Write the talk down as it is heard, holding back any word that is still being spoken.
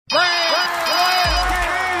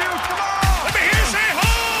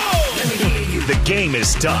game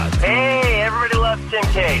is done. Hey, everybody loves Tim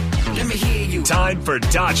Cates. Let me hear you. Time for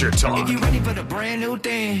Dodger Talk. If you ready for the brand new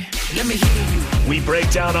thing, let me hear you. We break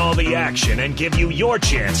down all the action and give you your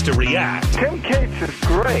chance to react. Tim Cates is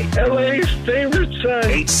great. LA's favorite son.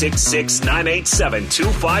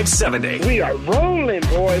 866-987-2570. We are rolling,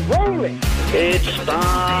 boy, rolling. It's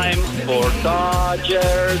time for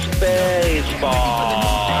Dodgers baseball.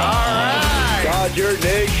 All right. Dodger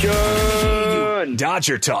Nation.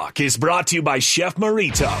 Dodger Talk is brought to you by Chef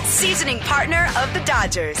Marito. Seasoning partner of the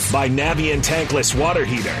Dodgers. By Navien Tankless Water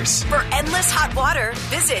Heaters. For endless hot water,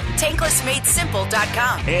 visit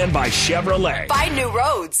tanklessmadesimple.com. And by Chevrolet. By New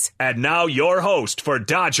Roads. And now your host for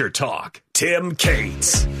Dodger Talk, Tim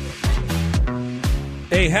Cates.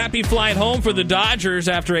 A happy flight home for the Dodgers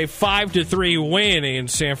after a 5-3 win in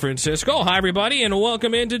San Francisco. Hi, everybody, and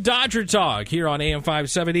welcome into Dodger Talk here on AM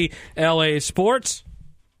 570 LA Sports.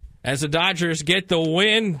 As the Dodgers get the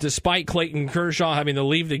win, despite Clayton Kershaw having to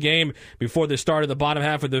leave the game before the start of the bottom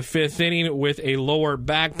half of the fifth inning with a lower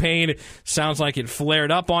back pain. Sounds like it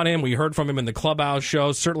flared up on him. We heard from him in the clubhouse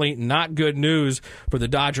show. Certainly not good news for the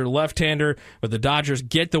Dodger left-hander, but the Dodgers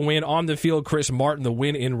get the win on the field. Chris Martin, the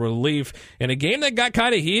win in relief. In a game that got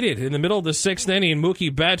kind of heated in the middle of the sixth inning,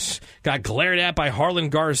 Mookie Betts got glared at by Harlan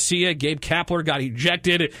Garcia. Gabe Kapler got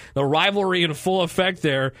ejected. The rivalry in full effect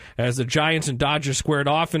there as the Giants and Dodgers squared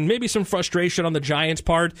off, and maybe some frustration on the Giants'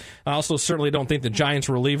 part. I also certainly don't think the Giants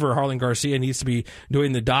reliever, Harlan Garcia, needs to be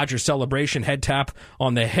doing the Dodgers celebration head tap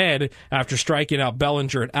on the head after striking out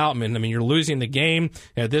Bellinger and Outman. I mean, you're losing the game.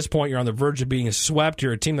 At this point, you're on the verge of being swept.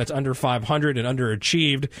 You're a team that's under 500 and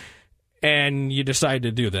underachieved, and you decide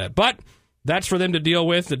to do that. But that's for them to deal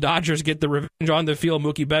with. The Dodgers get the revenge on the field.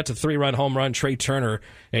 Mookie Betts, a 3-run home run. Trey Turner,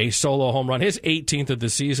 a solo home run. His 18th of the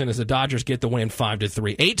season as the Dodgers get the win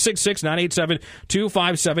 5-3.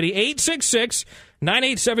 866-987-2570.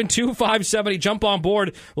 866-987-2570. Jump on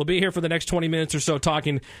board. We'll be here for the next 20 minutes or so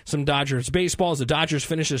talking some Dodgers baseball as the Dodgers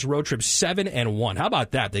finish this road trip 7-1. How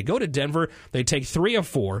about that? They go to Denver. They take 3 of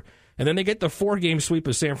 4. And then they get the 4-game sweep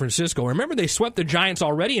of San Francisco. Remember, they swept the Giants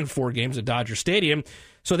already in 4 games at Dodger Stadium.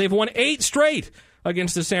 So they've won 8 straight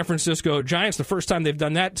against the San Francisco Giants. The first time they've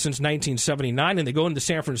done that since 1979. And they go into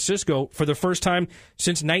San Francisco for the first time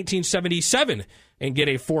since 1977 and get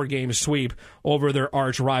a 4-game sweep over their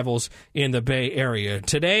arch rivals in the Bay Area.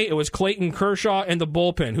 Today, it was Clayton Kershaw and the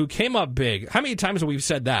bullpen who came up big. How many times have we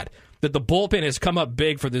said that the bullpen has come up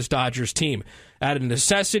big for this Dodgers team? Out of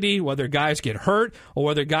necessity, whether guys get hurt or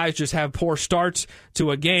whether guys just have poor starts to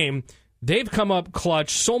a game, they've come up clutch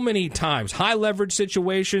so many times. High leverage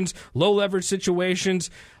situations, low leverage situations,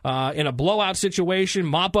 in a blowout situation,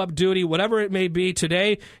 mop-up duty, whatever it may be.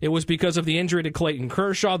 Today, it was because of the injury to Clayton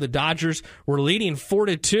Kershaw. The Dodgers were leading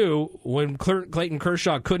 4-2 when Clayton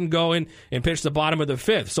Kershaw couldn't go in and pitch the bottom of the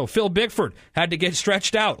fifth. So Phil Bickford had to get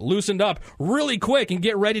stretched out, loosened up really quick, and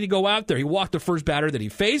get ready to go out there. He walked the first batter that he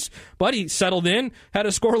faced, but he settled in, had a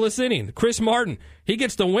scoreless inning. Chris Martin, he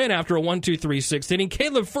gets the win after a 1-2-3-6 inning.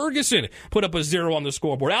 Caleb Ferguson put up a 0 on the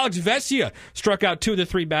scoreboard. Alex Vesia struck out 2 of the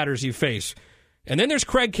 3 batters he faced. And then there's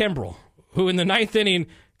Craig Kimbrell, who in the 9th inning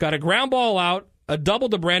got a ground ball out, a double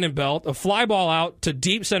to Brandon Belt, a fly ball out to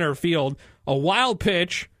deep center field, a wild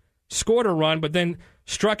pitch, scored a run, but then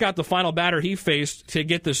struck out the final batter he faced to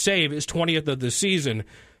get the save, his 20th of the season.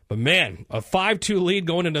 But man, a 5-2 lead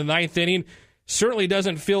going into the 9th inning certainly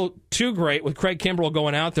doesn't feel too great with Craig Kimbrell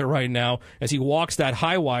going out there right now as he walks that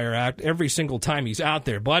high wire act every single time he's out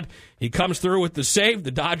there. But he comes through with the save.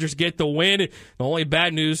 The Dodgers get the win. The only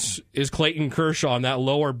bad news is Clayton Kershaw and that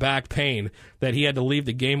lower back pain that he had to leave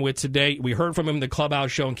the game with today. We heard from him in the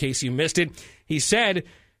clubhouse show in case you missed it. He said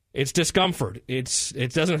it's discomfort.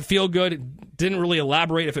 It doesn't feel good. It didn't really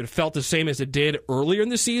elaborate if it felt the same as it did earlier in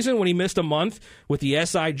the season when he missed a month with the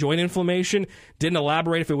SI joint inflammation. Didn't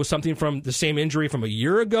elaborate if it was something from the same injury from a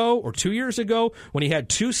year ago or 2 years ago when he had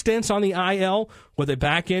 2 stints on the IL with a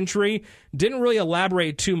back injury. Didn't really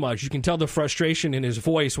elaborate too much. You can tell the frustration in his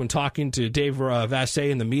voice when talking to Dave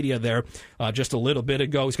Vassay in the media there just a little bit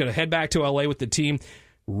ago. He's going to head back to LA with the team.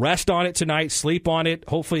 Rest on it tonight, sleep on it.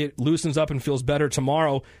 Hopefully it loosens up and feels better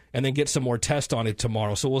tomorrow, and then get some more tests on it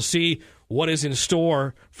tomorrow. So we'll see what is in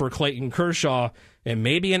store for Clayton Kershaw, and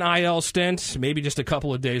maybe an IL stint, maybe just a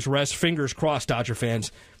couple of days rest. Fingers crossed, Dodger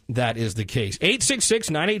fans, that is the case.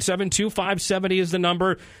 866-987-2570 is the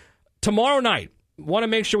number. Tomorrow night, want to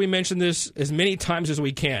make sure we mention this as many times as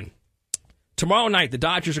we can. Tomorrow night, the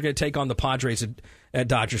Dodgers are going to take on the Padres at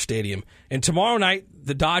Dodger Stadium. And tomorrow night,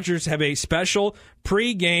 the Dodgers have a special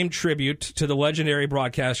pre-game tribute to the legendary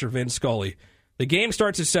broadcaster Vince Scully. The game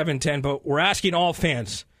starts at 7:10, but we're asking all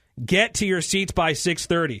fans, get to your seats by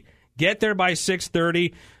 6:30. Get there by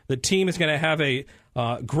 6:30. The team is going to have a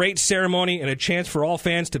great ceremony and a chance for all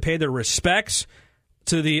fans to pay their respects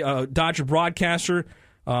to the Dodger broadcaster.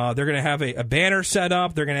 They're going to have a banner set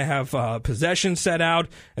up. They're going to have possession set out,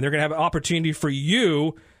 and they're going to have an opportunity for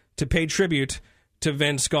you to pay tribute to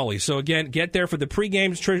Vin Scully. So, again, get there for the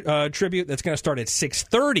pregame tribute. That's going to start at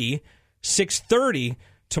 6:30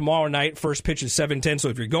 tomorrow night. First pitch is 7:10. So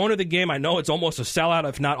if you're going to the game, I know it's almost a sellout,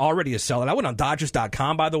 if not already a sellout. I went on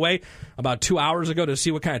Dodgers.com, by the way, about 2 hours ago to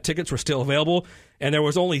see what kind of tickets were still available, and there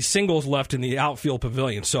was only singles left in the outfield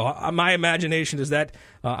pavilion. So my imagination is that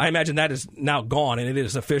I imagine that is now gone, and it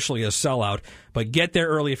is officially a sellout. But get there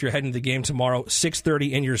early if you're heading to the game tomorrow,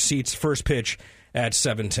 6:30 in your seats, first pitch at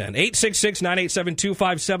 7:10.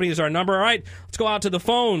 866-987-2570 is our number. All right, let's go out to the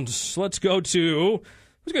phones. Let's go to...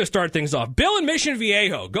 Who's going to start things off? Bill in Mission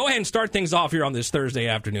Viejo. Go ahead and start things off here on this Thursday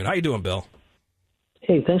afternoon. How you doing, Bill?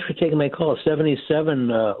 Hey, thanks for taking my call.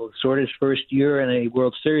 77, sort of his first year in a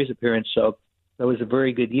World Series appearance, so that was a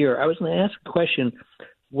very good year. I was going to ask a question.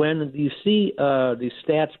 When you see these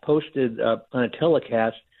stats posted on a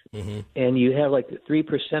telecast, and you have like the 3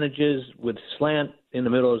 percentages with slant in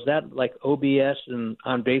the middle, is that like OBS and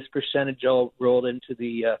on-base percentage all rolled into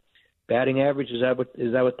the batting average? Is that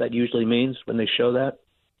what that usually means when they show that?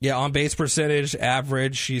 Yeah, on-base percentage,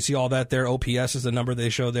 average, you see all that there. OPS is the number they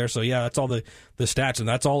show there. So, yeah, that's all the stats, and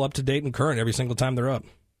that's all up to date and current every single time they're up.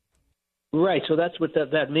 Right, so that's what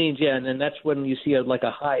that means, yeah, and then that's when you see a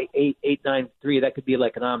high 893. That could be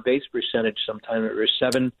like an on-base percentage sometime, or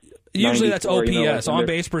 7. Usually that's OPS.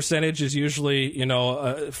 On-base percentage is usually,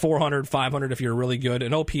 400, 500 if you're really good.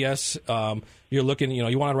 And OPS, you're looking,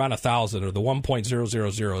 you want around 1,000, or the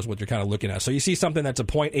 1.000 is what you're kind of looking at. So you see something that's a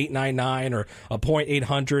 .899 or a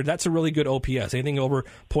 .800, that's a really good OPS. Anything over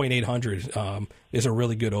 .800 is a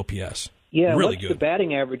really good OPS. Yeah, really what's good. The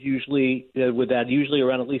batting average usually with that? Usually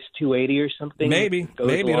around at least 280 or something? Maybe.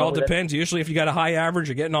 It all depends. Usually if you got a high average,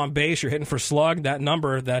 you're getting on base, you're hitting for slug, that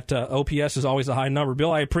number, that OPS is always a high number.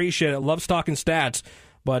 Bill, I appreciate it. Love talking stats,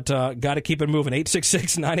 but got to keep it moving.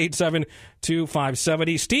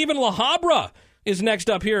 866-987-2570. Stephen La Habra is next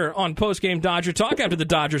up here on Postgame Dodger Talk after the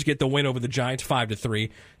Dodgers get the win over the Giants 5-3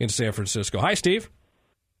 in San Francisco. Hi, Steve.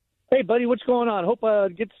 Hey, buddy, what's going on? Hope I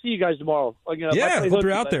get to see you guys tomorrow. Hope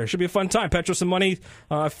you're out there. Should be a fun time. Petro Some Money,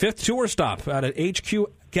 5th tour stop at HQ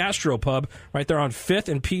Gastro Pub right there on 5th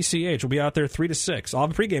and PCH. We'll be out there 3 to 6. I'll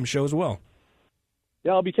have a pregame show as well.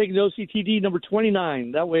 Yeah, I'll be taking the OCTD number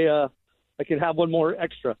 29. That way I can have one more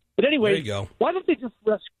extra. But anyway, there you go. Why don't they just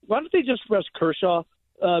rest Kershaw,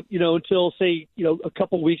 until, say, a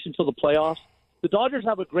couple weeks until the playoffs? The Dodgers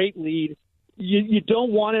have a great lead. You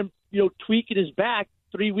don't want him, tweaking his back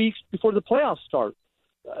 3 weeks before the playoffs start.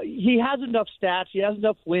 He has enough stats. He has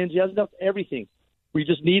enough wins. He has enough everything. We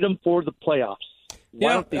just need him for the playoffs.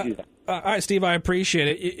 Why don't they do that? All right, Steve, I appreciate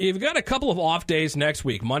it. You've got a couple of off days next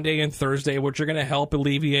week, Monday and Thursday, which are going to help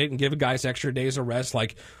alleviate and give guys extra days of rest,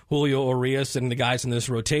 like Julio Urias and the guys in this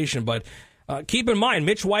rotation. But keep in mind,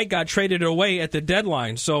 Mitch White got traded away at the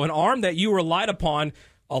deadline. So an arm that you relied upon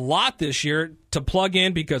a lot this year to plug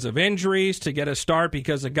in because of injuries, to get a start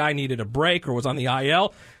because a guy needed a break or was on the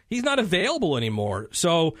IL, he's not available anymore.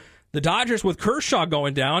 So the Dodgers, with Kershaw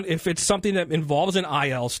going down, if it's something that involves an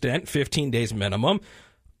IL stint, 15 days minimum,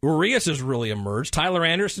 Urias has really emerged. Tyler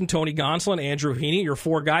Anderson, Tony Gonsolin, Andrew Heaney, your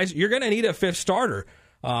 4 guys, you're going to need a 5th starter.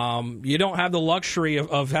 You don't have the luxury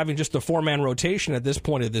of having just a 4-man rotation at this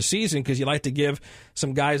point of the season because you like to give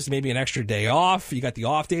some guys maybe an extra day off. You got the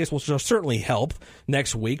off days, which will certainly help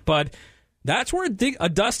next week. But that's where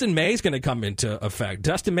Dustin May is going to come into effect.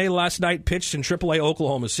 Dustin May last night pitched in AAA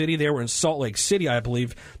Oklahoma City. They were in Salt Lake City, I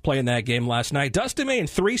believe, playing that game last night. Dustin May in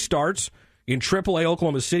 3 starts in AAA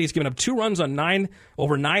Oklahoma City. He's given up 2 runs on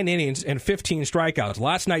over 9 innings and 15 strikeouts.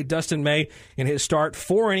 Last night, Dustin May in his start,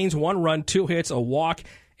 4 innings, 1 run, 2 hits, a walk,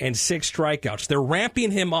 and 6 strikeouts. They're ramping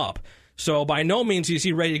him up. So by no means is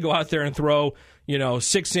he ready to go out there and throw,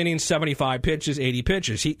 6 innings, 75 pitches, 80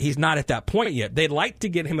 pitches. He's not at that point yet. They'd like to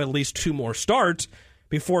get him at least 2 more starts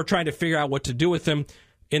before trying to figure out what to do with him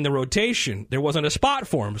in the rotation. There wasn't a spot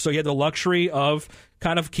for him, so you had the luxury of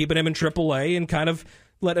kind of keeping him in AAA and kind of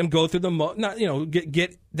let him go through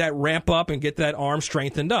get that ramp up and get that arm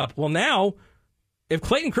strengthened up. Well, now, if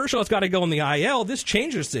Clayton Kershaw's got to go in the IL, this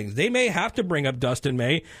changes things. They may have to bring up Dustin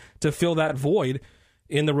May to fill that void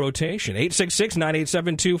in the rotation.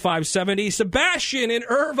 866-987-2570. Sebastian in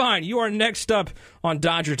Irvine, you are next up on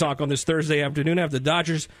Dodger Talk on this Thursday afternoon after the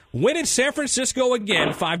Dodgers win in San Francisco again,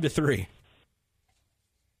 5-3.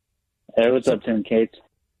 Hey, what's up, Tim Cates?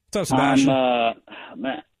 What's up, Sebastian?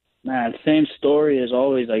 Man, same story as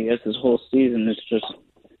always. I guess this whole season is just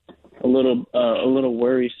a little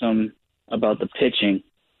worrisome about the pitching.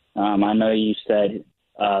 know you said,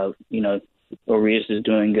 Urias is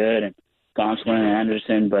doing good and Gonsolin and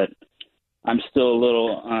Anderson, but I'm still a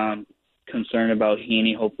little concerned about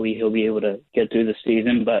Heaney. Hopefully he'll be able to get through the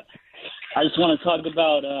season. But I just want to talk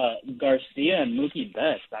about Garcia and Mookie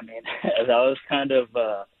Betts. I mean, that was kind of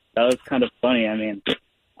funny. I mean,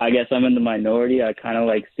 I guess I'm in the minority. I kind of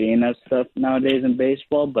like seeing that stuff nowadays in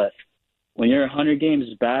baseball, but when you're 100 games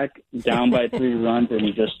back, down by 3 runs, and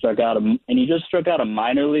you just struck out a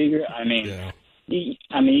minor leaguer, I mean,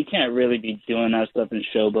 you can't really be doing that stuff in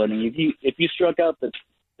showboating. If you struck out the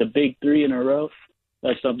big 3 in a row,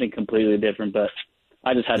 that's something completely different. But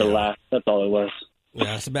I just had to laugh. That's all it was.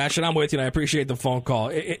 Yeah, Sebastian, I'm with you, and I appreciate the phone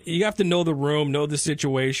call. You have to know the room, know the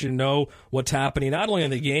situation, know what's happening, not only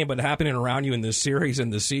in the game, but happening around you in this series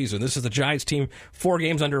and the season. This is the Giants team 4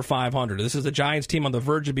 games under 500. This is the Giants team on the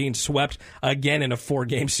verge of being swept again in a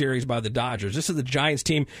 4-game series by the Dodgers. This is the Giants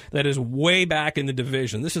team that is way back in the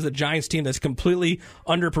division. This is the Giants team that's completely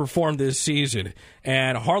underperformed this season.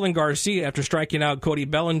 And Harlan Garcia, after striking out Cody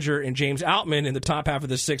Bellinger and James Outman in the top half of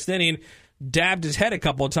the 6th inning, dabbed his head a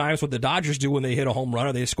couple of times, what the Dodgers do when they hit a home run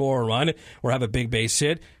or they score a run or have a big base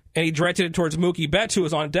hit. And he directed it towards Mookie Betts, who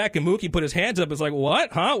was on deck, and Mookie put his hands up. It's like,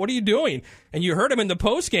 what? Huh? What are you doing? And you heard him in the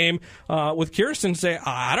postgame with Kirsten say,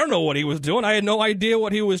 I don't know what he was doing. I had no idea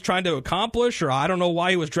what he was trying to accomplish, or I don't know why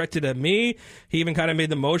he was directed at me. He even kind of made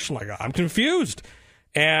the motion like, I'm confused.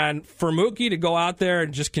 And for Mookie to go out there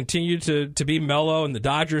and just continue to be mellow and the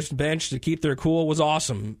Dodgers bench to keep their cool was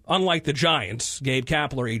awesome. Unlike the Giants, Gabe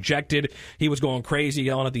Kapler ejected. He was going crazy,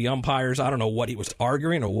 yelling at the umpires. I don't know what he was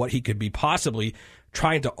arguing or what he could be possibly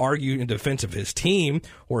trying to argue in defense of his team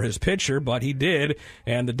or his pitcher, but he did.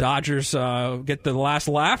 And the Dodgers get the last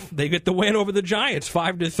laugh. They get the win over the Giants,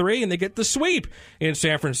 5-3, and they get the sweep in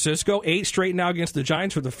San Francisco. 8 straight now against the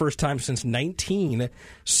Giants for the first time since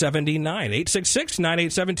 1979.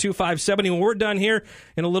 866-987-2570. When we're done here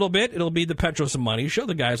in a little bit, it'll be the Petros Money Show.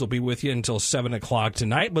 The guys will be with you until 7 o'clock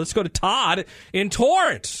tonight. But let's go to Todd in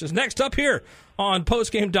Torrance. Is next up here on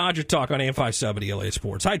Postgame Dodger Talk on AM 570 LA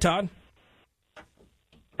Sports. Hi, Todd.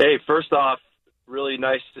 Hey, first off, really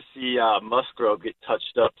nice to see Musgrove get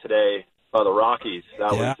touched up today by the Rockies.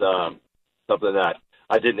 That was something that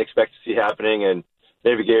I didn't expect to see happening, and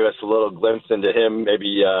maybe gave us a little glimpse into him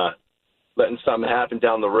maybe letting something happen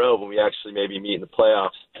down the road when we actually maybe meet in the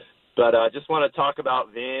playoffs. But I just want to talk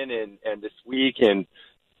about Vin and this week, and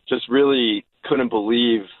just really couldn't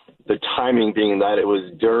believe the timing being that it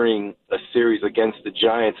was during a series against the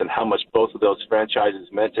Giants and how much both of those franchises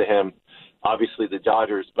meant to him. Obviously the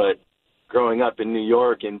Dodgers, but growing up in New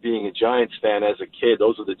York and being a Giants fan as a kid,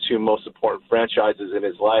 those are the 2 most important franchises in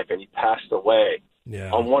his life, and he passed away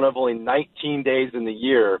on one of only 19 days in the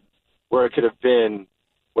year where it could have been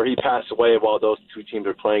where he passed away while those 2 teams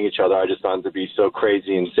are playing each other. I just found it to be so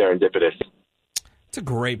crazy and serendipitous. It's a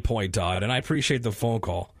great point, Todd, and I appreciate the phone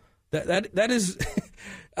call. That is,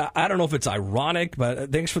 I don't know if it's ironic,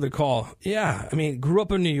 but thanks for the call. Yeah, I mean, grew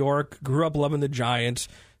up in New York, grew up loving the Giants,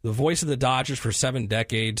 the voice of the Dodgers for 7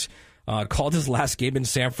 decades, called his last game in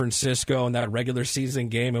San Francisco in that regular season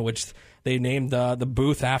game in which they named the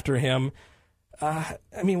booth after him. I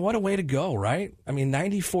mean, what a way to go, right? I mean,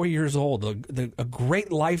 94 years old, a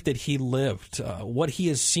great life that he lived, what he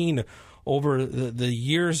has seen over the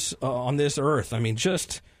years on this earth. I mean,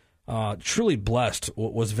 just truly blessed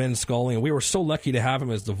was Vin Scully, and we were so lucky to have him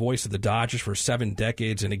as the voice of the Dodgers for 7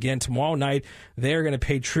 decades. And again, tomorrow night, they're going to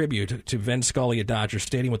pay tribute to Vin Scully at Dodger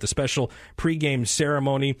Stadium with a special pregame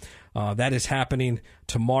ceremony. That is happening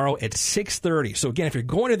tomorrow at 6:30. So again, if you're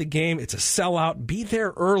going to the game, it's a sellout. Be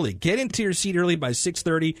there early. Get into your seat early by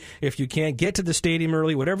 6:30 if you can. Get to the stadium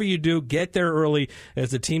early. Whatever you do, get there early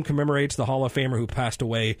as the team commemorates the Hall of Famer who passed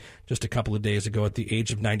away just a couple of days ago at the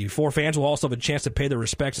age of 94. Fans will also have a chance to pay their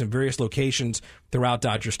respects in various locations throughout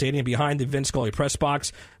Dodger Stadium. Behind the Vin Scully press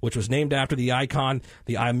box, which was named after the icon,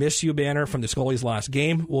 the I Miss You banner from the Scully's last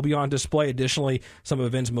game will be on display. Additionally, some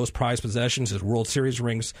of Vin's most prized possessions, his World Series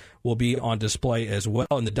rings, will be on display as well.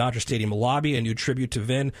 In the Dodger Stadium lobby, a new tribute to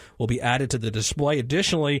Vin will be added to the display.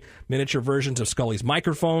 Additionally, miniature versions of Scully's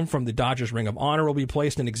microphone from the Dodgers Ring of Honor will be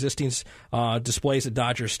placed in existing displays at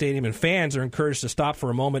Dodger Stadium, and fans are encouraged to stop for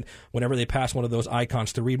a moment whenever they pass one of those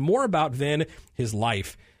icons to read more about Vin, his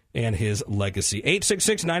life, and his legacy.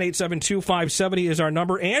 866-987-2570 is our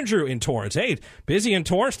number. Andrew in Torrance. Hey, busy in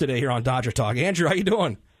Torrance today here on Dodger Talk. Andrew, how you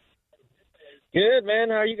doing? Good, man.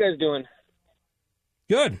 How are you guys doing?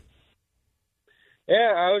 Good.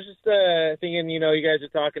 Yeah, I was just thinking, you guys are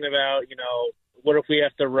talking about, what if we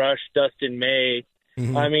have to rush Dustin May?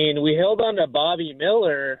 Mm-hmm. I mean, we held on to Bobby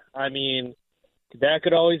Miller. I mean, that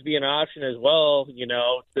could always be an option as well. You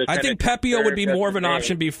know, I think Pepio would be more of an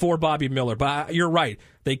option before Bobby Miller, but you're right.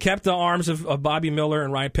 They kept the arms of Bobby Miller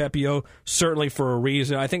and Ryan Pepio certainly for a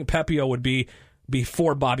reason. I think Pepio would be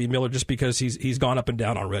before Bobby Miller just because he's gone up and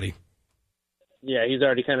down already. Yeah, he's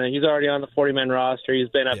already on the 40-man roster. He's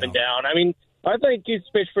been up and down. I mean, I think he's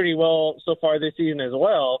pitched pretty well so far this season as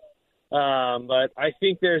well. But I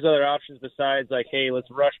think there's other options besides like, hey,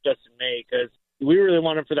 let's rush Dustin May because we really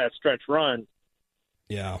want him for that stretch run.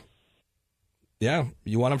 Yeah. Yeah,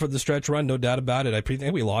 you want him for the stretch run, no doubt about it. I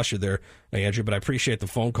think we lost you there, Andrew, but I appreciate the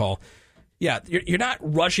phone call. Yeah, you're not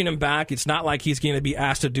rushing him back. It's not like he's going to be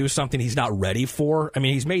asked to do something he's not ready for. I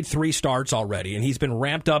mean, he's made 3 starts already, and he's been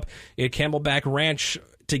ramped up at Camelback Ranch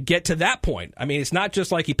to get to that point. I mean, it's not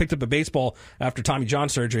just like he picked up a baseball after Tommy John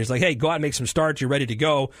surgery. He's like, hey, go out and make some starts. You're ready to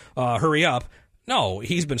go. Hurry up. No,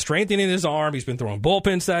 he's been strengthening his arm. He's been throwing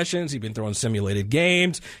bullpen sessions. He's been throwing simulated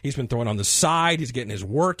games. He's been throwing on the side. He's getting his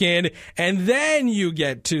work in. And then you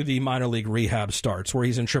get to the minor league rehab starts where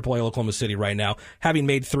he's in AAA Oklahoma City right now, having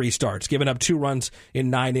made 3 starts, giving up 2 runs in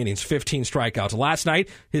 9 innings, 15 strikeouts. Last night,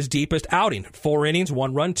 his deepest outing, 4 innings,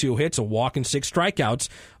 1 run, 2 hits, a walk, and 6 strikeouts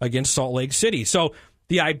against Salt Lake City. So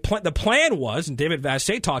the plan was, and David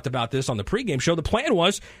Vassegh talked about this on the pregame show, the plan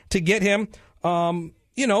was to get him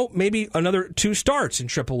maybe another 2 starts in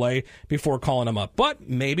AAA before calling him up. But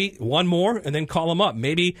maybe 1 more and then call him up.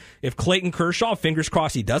 Maybe if Clayton Kershaw, fingers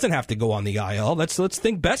crossed, he doesn't have to go on the IL. Let's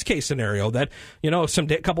think best case scenario that,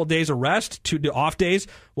 couple days of rest, 2 off days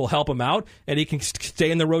will help him out and he can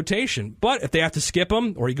stay in the rotation. But if they have to skip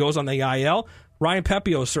him or he goes on the IL, Ryan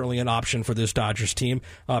Pepio is certainly an option for this Dodgers team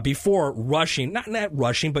before rushing, not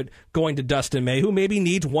rushing, but going to Dustin May, who maybe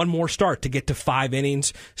needs 1 more start to get to 5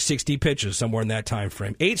 innings, 60 pitches, somewhere in that time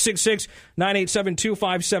frame.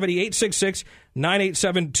 866-987-2570,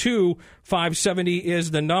 866-987-2570 is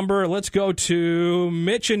the number. Let's go to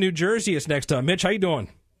Mitch in New Jersey is next up. Mitch, how you doing?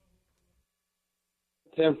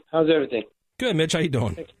 Tim, how's everything? Good, Mitch. How you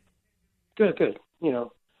doing? Good.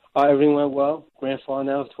 Everything went well. Grand final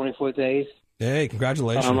now, 24 days. Hey,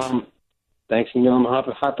 congratulations. Thanks. I'm a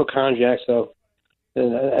hypochondriac, so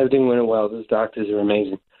everything went well. Those doctors are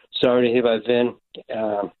amazing. Sorry to hear about Vin.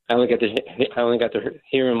 I only got to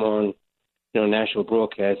hear him on, national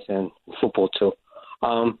broadcasts and football too.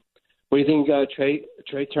 What do you think? Trey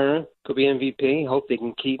Turner could be MVP. Hope they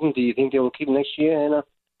can keep him. Do you think they will keep him next year? And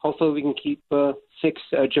hopefully we can fix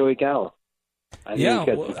Joey Gallo. I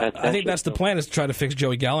think that's the plan, is to try to fix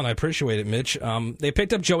Joey Gallo, and I appreciate it, Mitch. They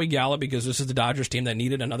picked up Joey Gallo because this is the Dodgers team that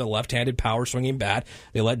needed another left-handed power-swinging bat.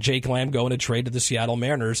 They let Jake Lamb go in a trade to the Seattle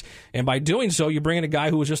Mariners, and by doing so, you bring in a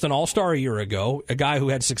guy who was just an all-star a year ago, a guy who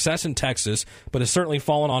had success in Texas, but has certainly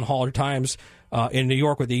fallen on hard times in New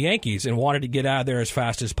York with the Yankees and wanted to get out of there as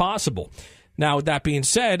fast as possible. Now, with that being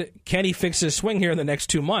said, can he fix his swing here in the next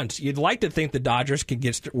 2 months? You'd like to think the Dodgers could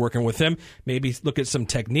get working with him, maybe look at some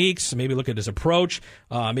techniques, maybe look at his approach,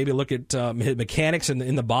 maybe look at his mechanics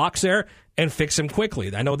in the box there and fix him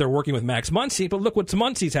quickly. I know they're working with Max Muncy, but look what's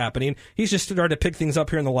Muncy's happening. He's just started to pick things up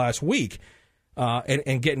here in the last week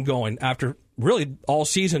and getting going after really all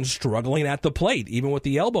season struggling at the plate, even with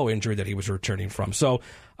the elbow injury that he was returning from. So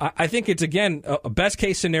I think it's, again, a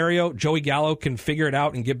best-case scenario. Joey Gallo can figure it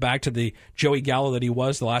out and get back to the Joey Gallo that he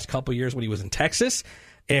was the last couple of years when he was in Texas.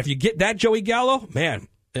 And if you get that Joey Gallo, man,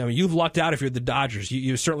 you've lucked out if you're the Dodgers.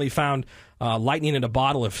 You certainly found lightning in a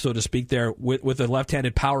bottle, if so to speak, there with a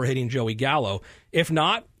left-handed power-hitting Joey Gallo. If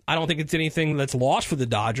not, I don't think it's anything that's lost for the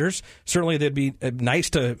Dodgers. Certainly, it'd be nice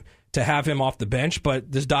to have him off the bench,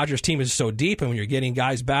 but this Dodgers team is so deep, and when you're getting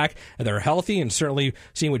guys back and they're healthy, and certainly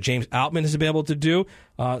seeing what James Outman has been able to do,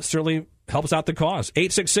 certainly helps out the cause.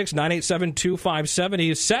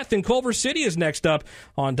 866-987-2570. Seth in Culver City is next up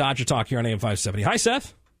on Dodger Talk here on AM 570. Hi,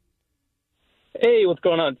 Seth. Hey, what's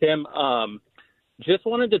going on, Tim? Just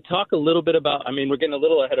wanted to talk a little bit about, we're getting a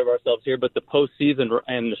little ahead of ourselves here, but the postseason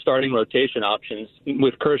and the starting rotation options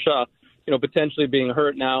with Kershaw, potentially being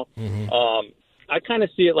hurt now. Mm-hmm. I kind of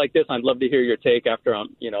see it like this. I'd love to hear your take after I'll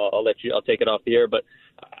take it off the air. But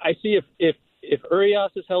I see if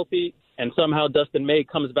Urias is healthy and somehow Dustin May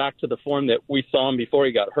comes back to the form that we saw him before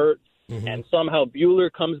he got hurt, mm-hmm. and somehow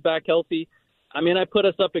Buehler comes back healthy, I put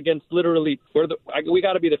us up against literally we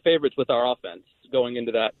got to be the favorites with our offense going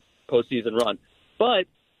into that postseason run. But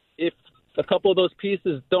if a couple of those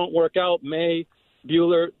pieces don't work out, May,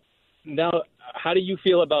 Buehler, now how do you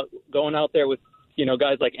feel about going out there with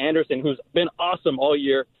guys like Anderson, who's been awesome all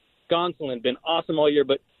year, Gonsolin, been awesome all year,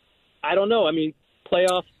 but I don't know.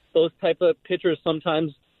 Playoffs, those type of pitchers,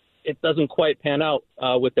 sometimes it doesn't quite pan out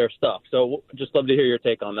with their stuff. So just love to hear your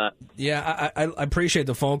take on that. Yeah, I appreciate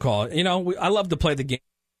the phone call. I love to play the game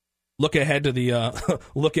look ahead to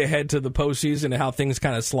the postseason and how things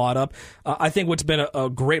kind of slot up. I think what's been a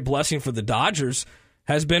great blessing for the Dodgers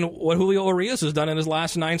has been what Julio Urias has done in his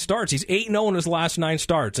last 9 starts. He's 8-0 in his last 9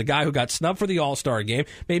 starts. A guy who got snubbed for the All-Star game.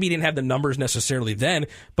 Maybe he didn't have the numbers necessarily then,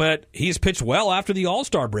 but he's pitched well after the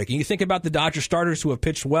All-Star break. And you think about the Dodger starters who have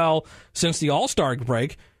pitched well since the All-Star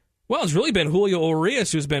break. Well, it's really been Julio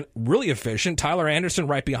Urias who's been really efficient. Tyler Anderson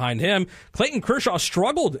right behind him. Clayton Kershaw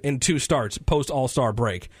struggled in 2 starts post-All-Star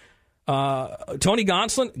break. Tony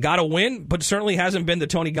Gonsolin got a win, but certainly hasn't been the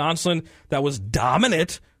Tony Gonsolin that was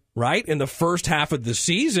dominant, right, in the first half of the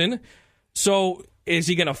season. So is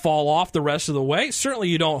he going to fall off the rest of the way? Certainly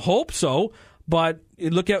you don't hope so, but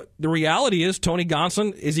look at the reality is Tony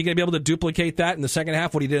Gonsolin, is he going to be able to duplicate that in the second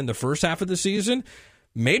half, what he did in the first half of the season?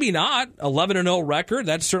 Maybe not. 11-0 record.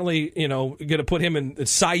 That's certainly, going to put him in the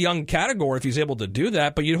Cy Young category if he's able to do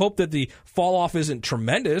that. But you'd hope that the fall off isn't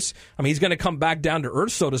tremendous. I mean, he's going to come back down to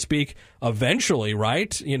earth, so to speak, eventually,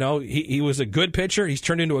 right? He was a good pitcher. He's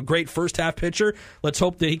turned into a great first half pitcher. Let's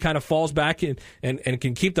hope that he kind of falls back and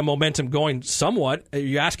can keep the momentum going somewhat.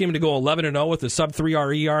 You ask him to go 11-0 with a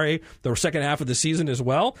sub-3 ERA the second half of the season as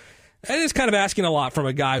well. That is kind of asking a lot from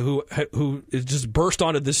a guy who is just burst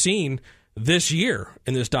onto the scene this year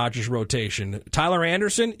in this Dodgers rotation. Tyler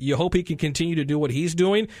Anderson, you hope he can continue to do what he's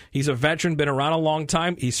doing. He's a veteran, been around a long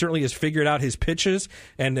time. He certainly has figured out his pitches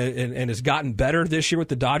and has gotten better this year with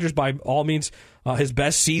the Dodgers. By all means, his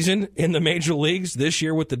best season in the major leagues this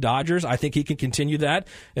year with the Dodgers. I think he can continue that,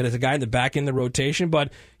 and as a guy in the back end of the rotation.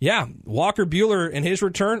 But yeah, Walker Buehler in his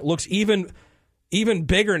return looks even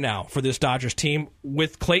bigger now for this Dodgers team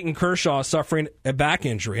with Clayton Kershaw suffering a back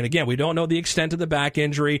injury. And again, we don't know the extent of the back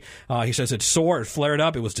injury. He says it's sore, it flared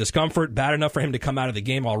up, it was discomfort, bad enough for him to come out of the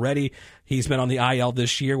game already. He's been on the IL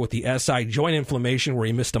this year with the SI joint inflammation where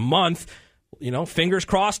he missed a month. Fingers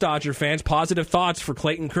crossed, Dodger fans. Positive thoughts for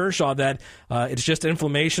Clayton Kershaw that it's just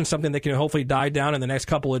inflammation, something that can hopefully die down in the next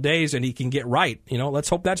couple of days and he can get right. Let's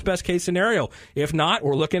hope that's best case scenario. If not,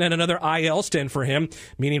 we're looking at another IL stint for him,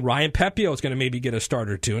 meaning Ryan Pepiot is going to maybe get a start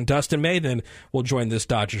or two, and Dustin May then will join this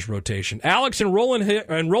Dodgers rotation. Alex in Roland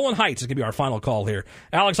Heights is going to be our final call here.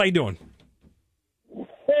 Alex, how you doing?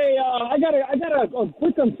 Hey, I got a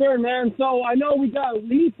quick concern, man. So I know we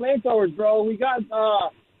need flamethrowers, bro.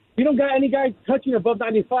 We don't got any guys touching above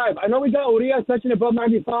 95. I know we got Urias touching above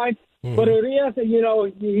 95, but Urias, they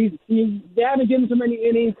haven't given so many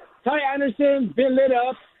innings. Ty Anderson's been lit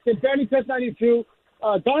up. They barely touched 92.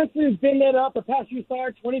 Johnson's been lit up the past few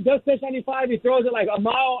starts. When he does touch 95, he throws it like a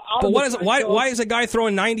mile out. But why is a guy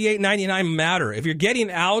throwing 98, 99 matter? If you're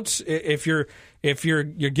getting outs, if you're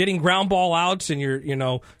getting ground ball outs and you're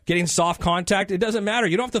getting soft contact, it doesn't matter.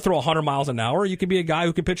 You don't have to throw 100 miles an hour. You can be a guy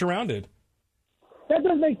who can pitch around it. That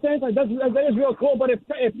does make sense. That is real cool. But if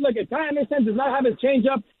Ty Anderson does not have his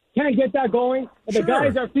changeup, can't get that going, and the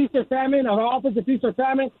guys are feast or famine, our offensive feast or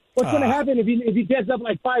famine, what's going to happen if he gets up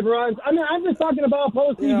like 5 runs? I mean, I'm just talking about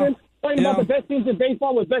postseason, talking about the best teams in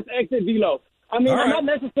baseball with best exit velo. I mean, not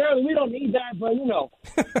necessarily. We don't need that, but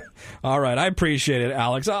All right, I appreciate it,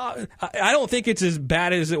 Alex. I don't think it's as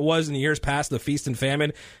bad as it was in the years past, the feast and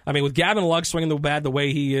famine. I mean, with Gavin Lux swinging the bat the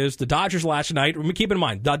way he is, the Dodgers last night, keep in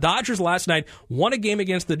mind, the Dodgers last night won a game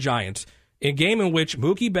against the Giants, a game in which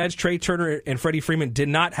Mookie Betts, Trey Turner, and Freddie Freeman did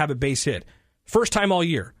not have a base hit. First time all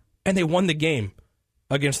year, and they won the game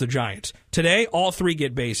against the Giants. Today, all 3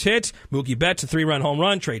 get base hits. Mookie Betts, a 3-run home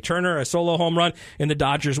run. Trey Turner, a solo home run. And the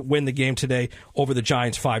Dodgers win the game today over the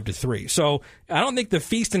Giants 5-3. So I don't think the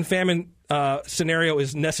feast and famine scenario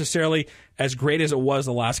is necessarily as great as it was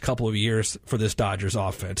the last couple of years for this Dodgers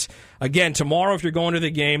offense. Again, tomorrow, if you're going to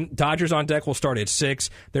the game, Dodgers on Deck will start at 6.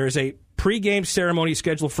 There is a pregame ceremony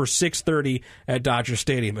scheduled for 6:30 at Dodger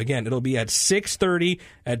Stadium. Again, it'll be at 6:30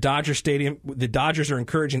 at Dodger Stadium. The Dodgers are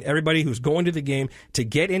encouraging everybody who's going to the game to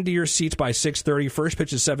get into your seats by 6:30. First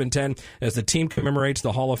pitch is 7:10 as the team commemorates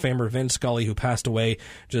the Hall of Famer Vin Scully, who passed away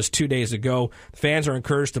just 2 days ago. Fans are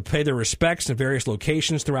encouraged to pay their respects in various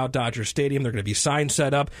locations throughout Dodger Stadium. There are going to be signs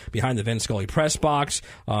set up behind the Vin Scully press box,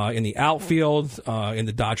 in the outfield, in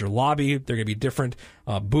the Dodger lobby. There are going to be different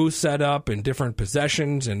booths set up and different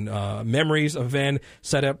possessions and memories of Vin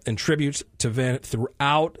set up and tributes to Vin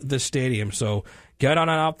throughout the stadium. So get on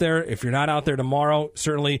out there. If you're not out there tomorrow,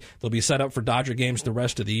 certainly they'll be set up for Dodger games the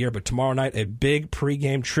rest of the year. But tomorrow night, a big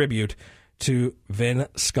pregame tribute to Vin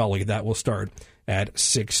Scully. That will start at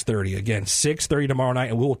 6:30. Again, 6:30 tomorrow night,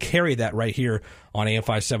 and we will carry that right here on AM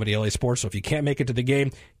 570 LA Sports. So if you can't make it to the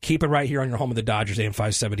game, keep it right here on your home of the Dodgers, AM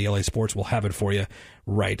 570 LA Sports. We'll have it for you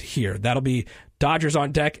right here. That'll be Dodgers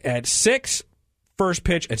on Deck at 6. first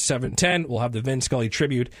pitch at 7:10. We'll have the Vin Scully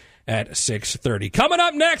tribute at 6:30. Coming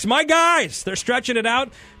up next, my guys, they're stretching it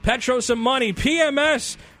out. Petro some money,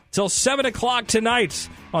 PMS, till 7 o'clock tonight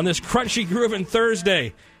on this crunchy grooving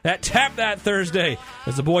Thursday. That Tap That Thursday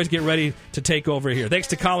as the boys get ready to take over here. Thanks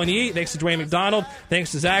to Colin Yee. Thanks to Dwayne McDonald.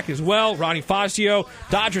 Thanks to Zach as well. Ronnie Fazio.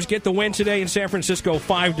 Dodgers get the win today in San Francisco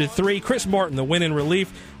 5-3. Chris Martin, the win in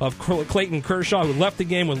relief of Clayton Kershaw, who left the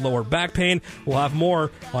game with lower back pain. We'll have more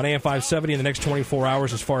on AM 570 in the next 24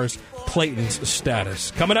 hours as far as Clayton's status.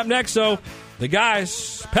 Coming up next, though, the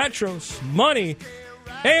guys, Petros, Money,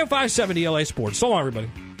 AM 570 LA Sports. So long, everybody.